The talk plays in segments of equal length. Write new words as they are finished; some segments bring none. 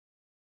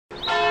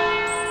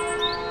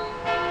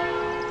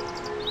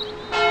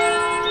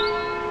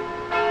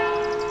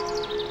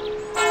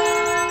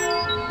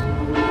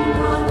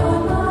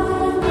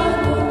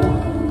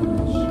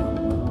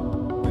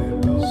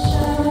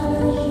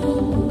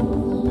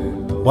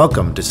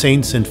Welcome to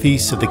Saints and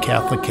Feasts of the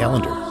Catholic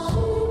Calendar,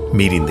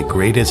 meeting the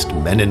greatest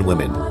men and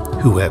women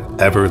who have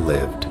ever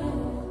lived.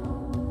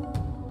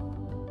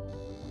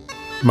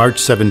 March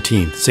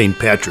 17th, St.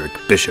 Patrick,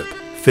 Bishop,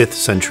 5th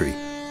century,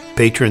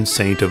 patron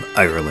saint of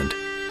Ireland.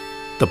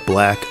 The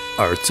black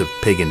arts of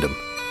pagandom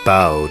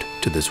bowed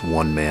to this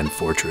one-man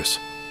fortress.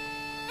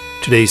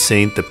 Today's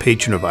saint, the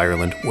patron of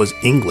Ireland, was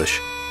English.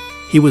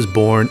 He was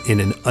born in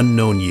an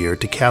unknown year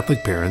to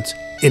Catholic parents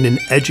in an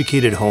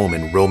educated home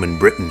in Roman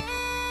Britain.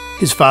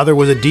 His father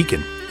was a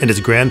deacon and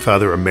his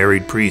grandfather a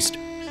married priest.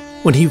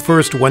 When he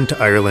first went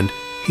to Ireland,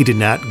 he did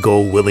not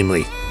go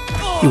willingly.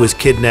 He was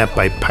kidnapped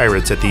by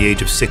pirates at the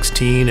age of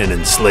 16 and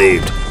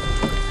enslaved.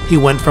 He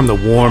went from the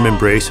warm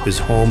embrace of his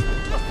home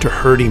to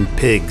herding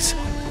pigs,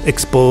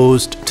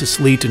 exposed to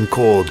sleet and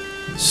cold,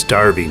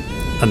 starving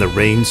on the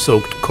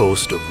rain-soaked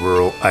coast of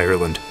rural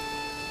Ireland.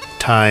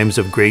 Times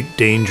of great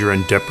danger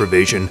and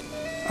deprivation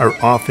are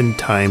often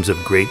times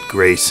of great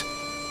grace.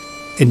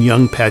 In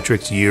young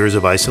Patrick's years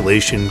of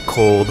isolation,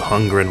 cold,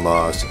 hunger, and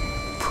loss,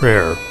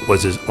 prayer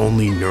was his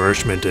only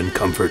nourishment and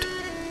comfort.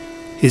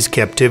 His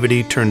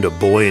captivity turned a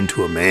boy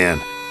into a man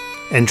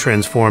and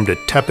transformed a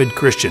tepid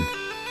Christian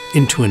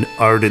into an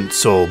ardent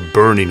soul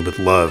burning with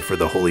love for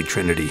the Holy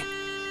Trinity.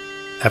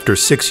 After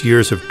 6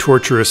 years of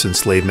torturous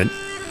enslavement,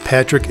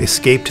 Patrick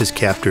escaped his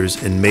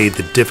captors and made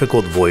the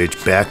difficult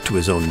voyage back to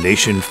his own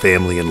nation,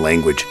 family, and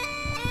language.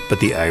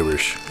 But the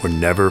Irish were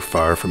never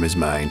far from his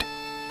mind.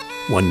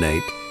 One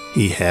night,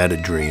 he had a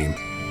dream.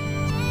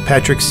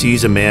 Patrick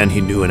sees a man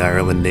he knew in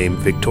Ireland named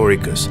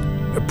Victoricus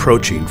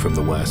approaching from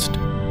the west.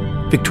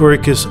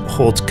 Victoricus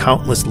holds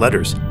countless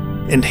letters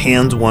and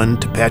hands one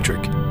to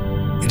Patrick.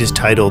 It is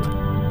titled,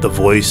 "The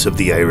Voice of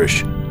the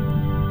Irish."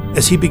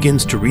 As he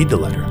begins to read the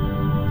letter,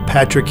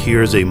 Patrick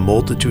hears a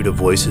multitude of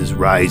voices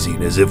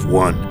rising as if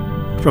one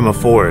from a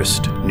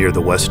forest near the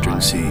western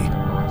sea.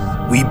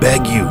 "We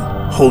beg you,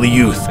 holy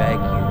youth,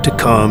 to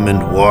come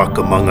and walk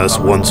among us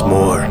once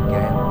more."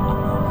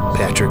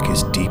 Patrick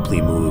is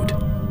deeply moved.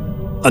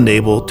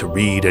 Unable to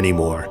read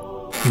anymore,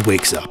 he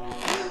wakes up.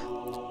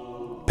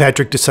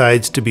 Patrick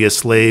decides to be a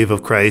slave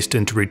of Christ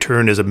and to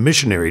return as a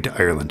missionary to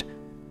Ireland.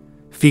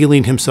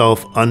 Feeling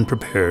himself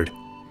unprepared,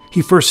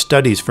 he first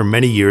studies for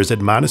many years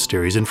at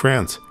monasteries in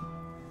France.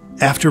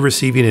 After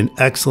receiving an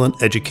excellent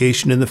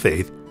education in the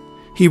faith,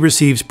 he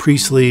receives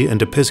priestly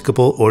and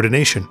episcopal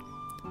ordination.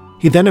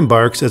 He then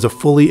embarks as a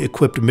fully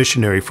equipped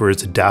missionary for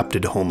his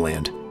adopted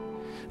homeland.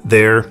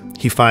 There,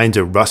 he finds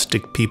a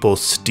rustic people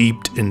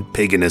steeped in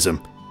paganism.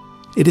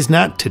 It is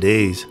not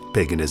today's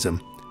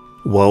paganism,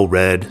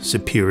 well-read,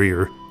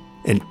 superior,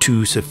 and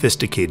too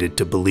sophisticated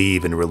to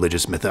believe in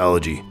religious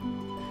mythology.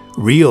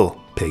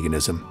 Real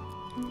paganism,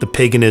 the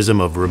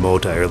paganism of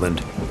remote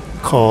Ireland,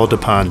 called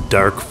upon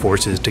dark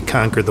forces to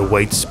conquer the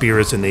white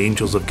spirits and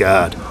angels of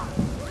God.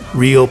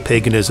 Real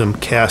paganism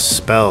casts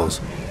spells,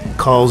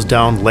 calls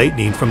down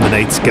lightning from the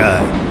night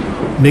sky,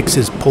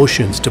 mixes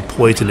potions to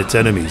poison its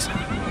enemies,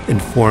 and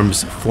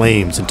forms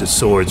flames into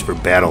swords for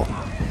battle.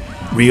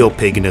 Real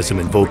paganism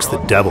invokes the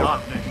devil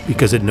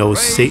because it knows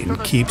Satan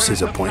keeps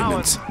his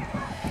appointments.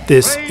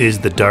 This is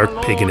the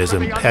dark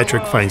paganism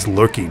Patrick finds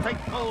lurking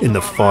in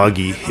the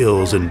foggy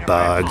hills and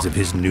bogs of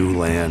his new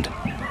land.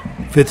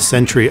 5th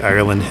century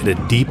Ireland had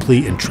a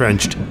deeply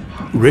entrenched,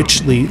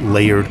 richly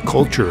layered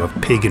culture of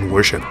pagan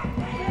worship,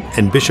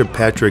 and Bishop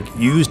Patrick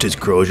used his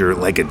crozier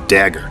like a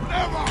dagger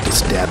to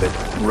stab it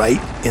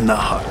right in the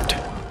heart.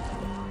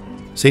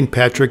 St.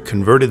 Patrick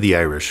converted the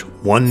Irish,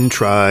 one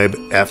tribe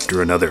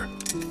after another.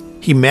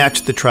 He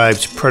matched the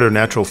tribe's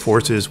preternatural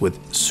forces with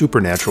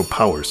supernatural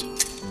powers.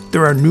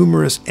 There are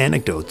numerous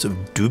anecdotes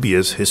of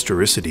dubious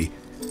historicity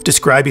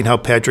describing how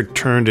Patrick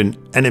turned an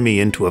enemy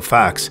into a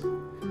fox,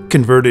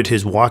 converted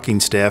his walking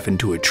staff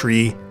into a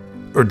tree,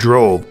 or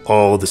drove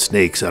all the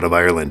snakes out of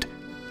Ireland.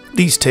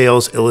 These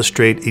tales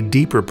illustrate a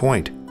deeper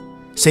point.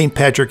 St.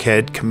 Patrick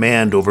had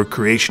command over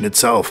creation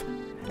itself,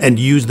 and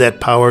used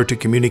that power to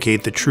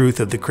communicate the truth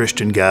of the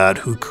Christian God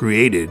who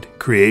created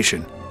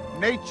creation.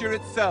 Nature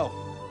itself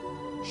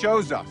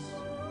shows us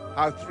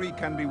how three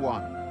can be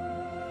one.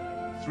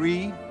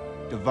 Three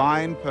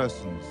divine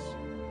persons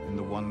in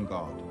the one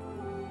God,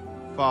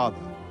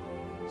 Father,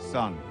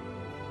 Son,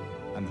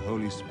 and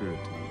Holy Spirit.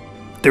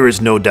 There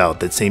is no doubt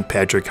that St.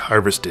 Patrick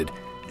harvested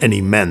an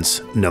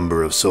immense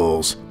number of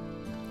souls.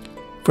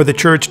 For the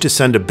Church to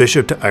send a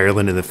bishop to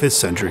Ireland in the 5th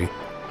century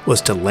was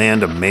to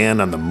land a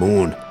man on the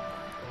moon.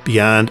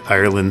 Beyond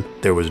Ireland,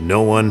 there was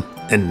no one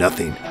and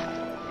nothing.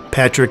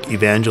 Patrick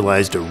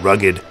evangelized a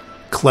rugged,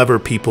 clever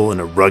people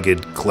in a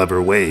rugged,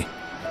 clever way.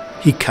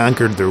 He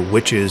conquered their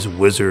witches,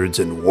 wizards,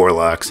 and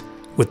warlocks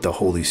with the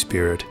Holy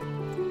Spirit.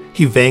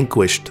 He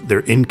vanquished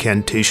their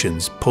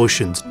incantations,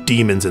 potions,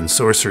 demons, and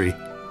sorcery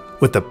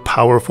with the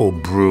powerful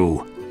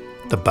brew,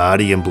 the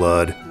body and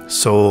blood,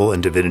 soul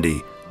and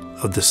divinity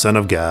of the Son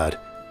of God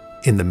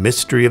in the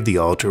mystery of the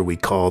altar we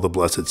call the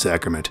Blessed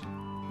Sacrament.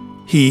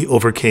 He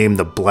overcame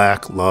the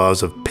black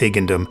laws of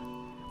pagandom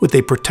with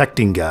a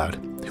protecting God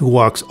who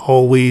walks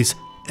always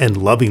and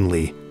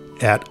lovingly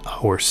at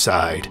our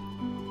side.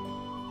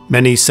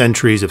 Many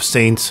centuries of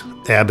saints,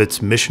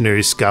 abbots,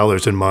 missionaries,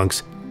 scholars, and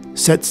monks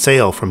set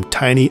sail from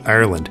tiny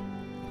Ireland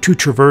to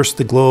traverse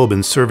the globe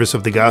in service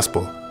of the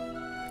gospel.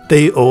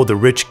 They owe the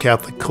rich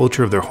Catholic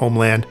culture of their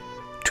homeland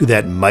to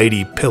that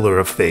mighty pillar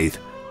of faith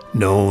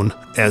known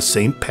as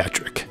St.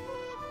 Patrick.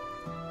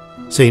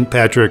 St.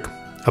 Patrick,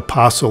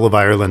 Apostle of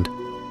Ireland,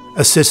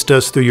 assist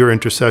us through your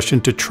intercession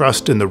to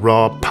trust in the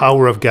raw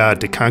power of God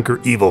to conquer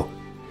evil.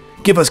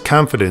 Give us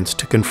confidence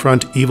to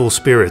confront evil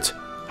spirits,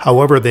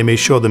 however they may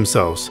show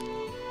themselves,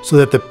 so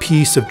that the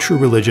peace of true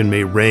religion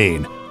may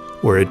reign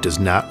where it does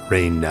not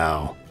reign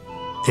now.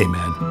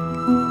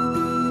 Amen.